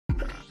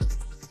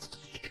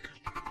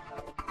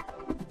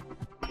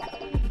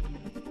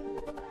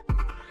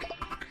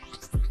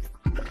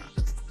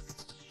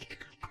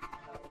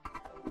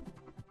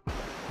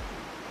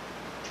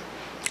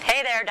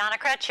there, Donna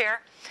Krech here.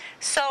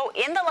 So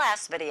in the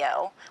last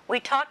video, we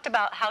talked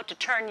about how to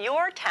turn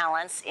your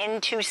talents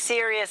into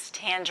serious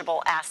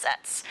tangible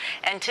assets.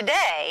 And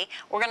today,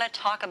 we're going to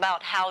talk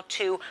about how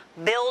to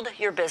build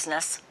your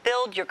business,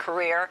 build your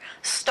career,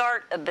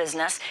 start a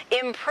business,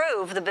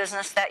 improve the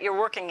business that you're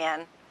working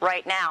in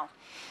right now.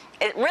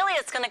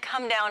 It's going to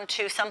come down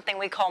to something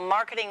we call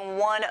Marketing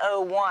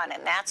 101,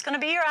 and that's going to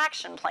be your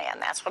action plan.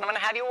 That's what I'm going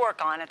to have you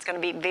work on. It's going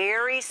to be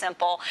very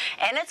simple,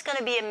 and it's going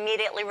to be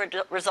immediately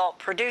result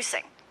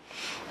producing.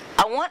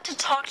 I want to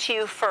talk to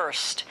you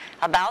first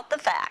about the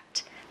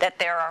fact that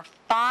there are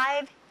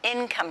 5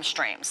 income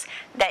streams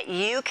that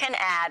you can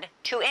add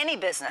to any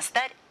business,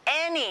 that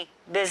any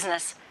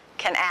business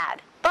can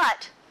add,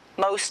 but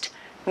most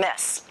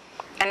miss.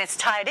 And it's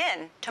tied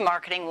in to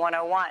Marketing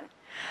 101.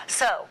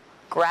 So,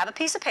 grab a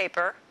piece of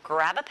paper,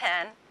 grab a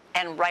pen,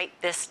 and write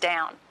this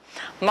down.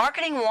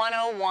 Marketing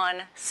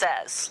 101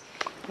 says,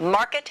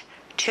 market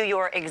to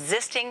your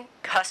existing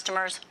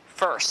customers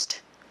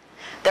first.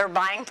 They're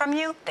buying from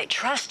you, they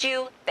trust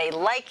you, they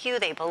like you,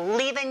 they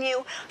believe in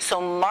you, so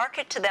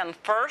market to them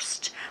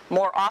first,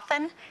 more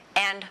often,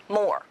 and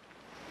more.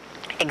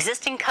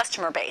 Existing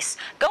customer base.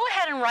 Go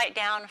ahead and write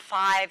down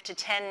 5 to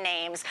 10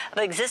 names of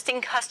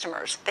existing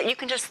customers that you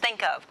can just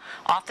think of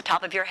off the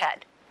top of your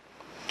head.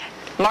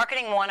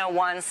 Marketing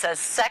 101 says,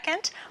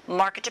 second,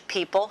 market to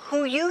people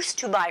who used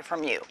to buy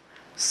from you.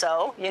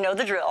 So, you know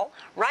the drill.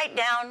 Write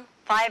down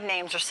 5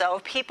 names or so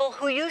of people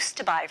who used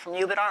to buy from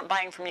you but aren't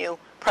buying from you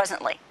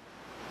presently.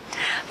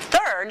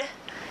 Third,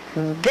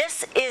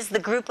 this is the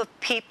group of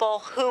people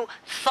who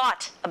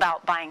thought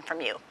about buying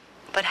from you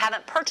but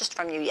haven't purchased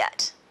from you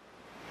yet.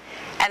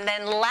 And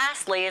then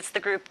lastly, it's the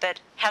group that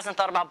hasn't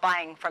thought about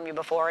buying from you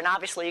before, and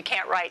obviously you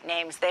can't write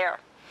names there.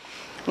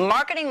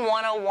 Marketing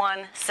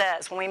 101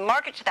 says when we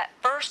market to that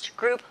first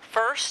group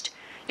first,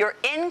 your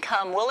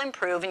income will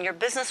improve and your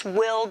business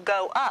will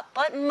go up.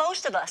 But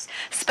most of us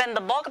spend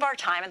the bulk of our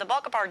time and the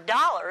bulk of our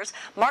dollars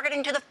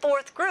marketing to the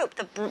 4th group,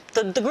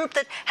 the group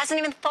that hasn't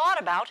even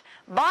thought about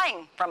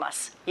buying from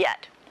us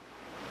yet.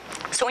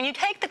 So when you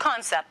take the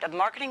concept of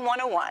Marketing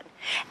 101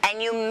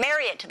 and you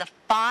marry it to the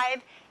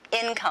 5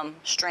 income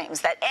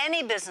streams that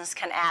any business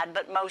can add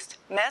but most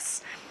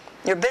miss,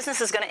 your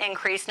business is going to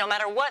increase no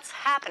matter what's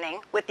happening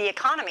with the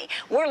economy.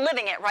 We're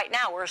living it right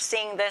now. We're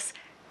seeing this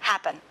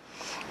happen.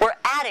 We're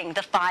adding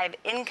the 5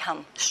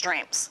 income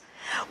streams.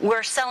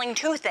 We're selling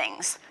 2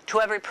 things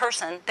to every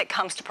person that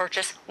comes to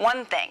purchase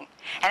 1 thing.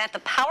 And at the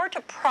Power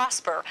to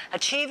Prosper,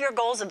 Achieve Your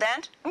Goals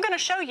event, I'm going to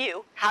show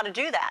you how to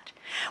do that.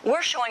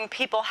 We're showing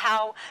people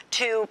how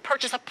to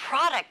purchase a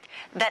product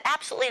that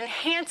absolutely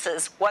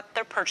enhances what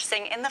they're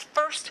purchasing in the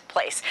first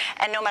place.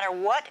 And no matter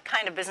what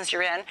kind of business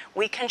you're in,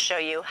 we can show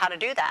you how to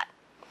do that.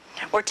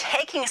 We're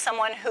taking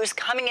someone who's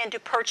coming in to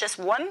purchase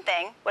 1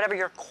 thing, whatever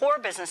your core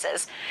business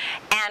is,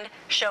 and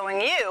showing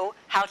you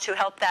how to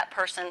help that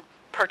person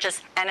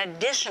purchase an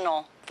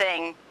additional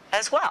thing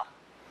as well.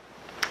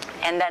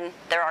 And then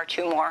there are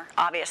 2 more,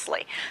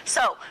 obviously.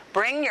 So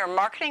bring your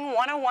Marketing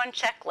 101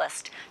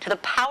 checklist to the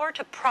Power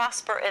to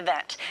Prosper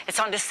event. It's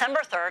on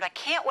December 3rd. I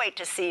can't wait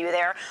to see you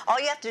there. All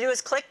you have to do is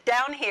click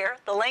down here,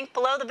 the link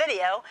below the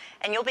video,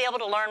 and you'll be able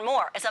to learn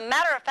more. As a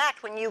matter of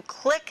fact, when you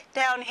click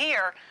down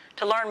here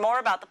to learn more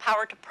about the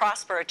Power to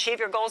Prosper Achieve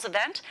Your Goals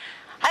event,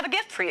 I have a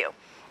gift for you.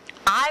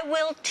 I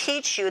will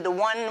teach you the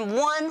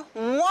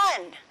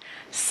one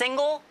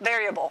single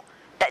variable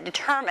that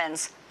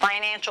determines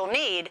financial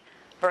need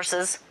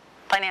versus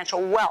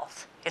financial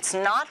wealth. It's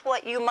not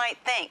what you might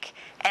think,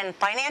 and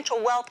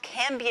financial wealth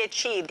can be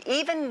achieved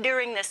even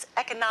during this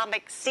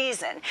economic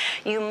season.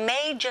 You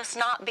may just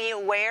not be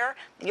aware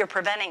that you're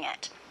preventing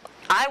it.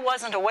 I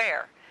wasn't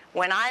aware.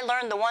 When I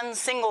learned the one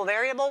single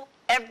variable,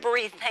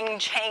 everything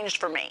changed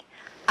for me.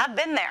 I've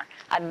been there.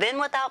 I've been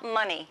without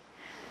money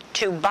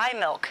to buy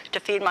milk to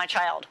feed my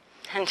child.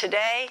 And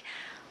today,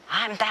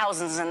 I'm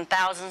thousands and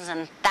thousands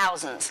and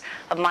thousands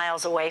of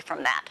miles away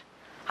from that.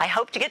 I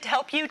hope to get to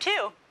help you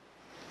too.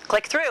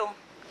 Click through.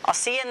 I'll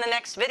see you in the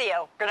next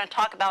video. We're going to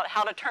talk about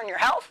how to turn your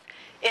health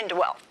into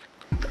wealth.